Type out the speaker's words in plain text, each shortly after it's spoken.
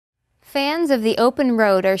Fans of the open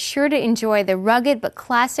road are sure to enjoy the rugged but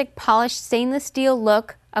classic polished stainless steel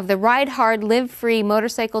look of the Ride Hard, Live Free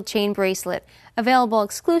motorcycle chain bracelet, available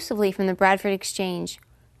exclusively from the Bradford Exchange.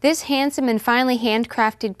 This handsome and finely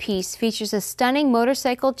handcrafted piece features a stunning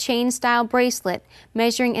motorcycle chain-style bracelet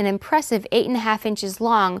measuring an impressive 8.5 inches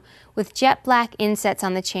long with jet black insets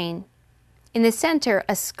on the chain. In the center,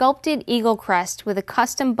 a sculpted eagle crest with a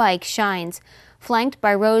custom bike shines, flanked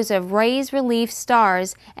by rows of raised relief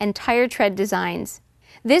stars and tire tread designs.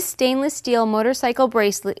 This stainless steel motorcycle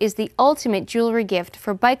bracelet is the ultimate jewelry gift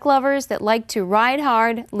for bike lovers that like to ride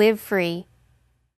hard, live free.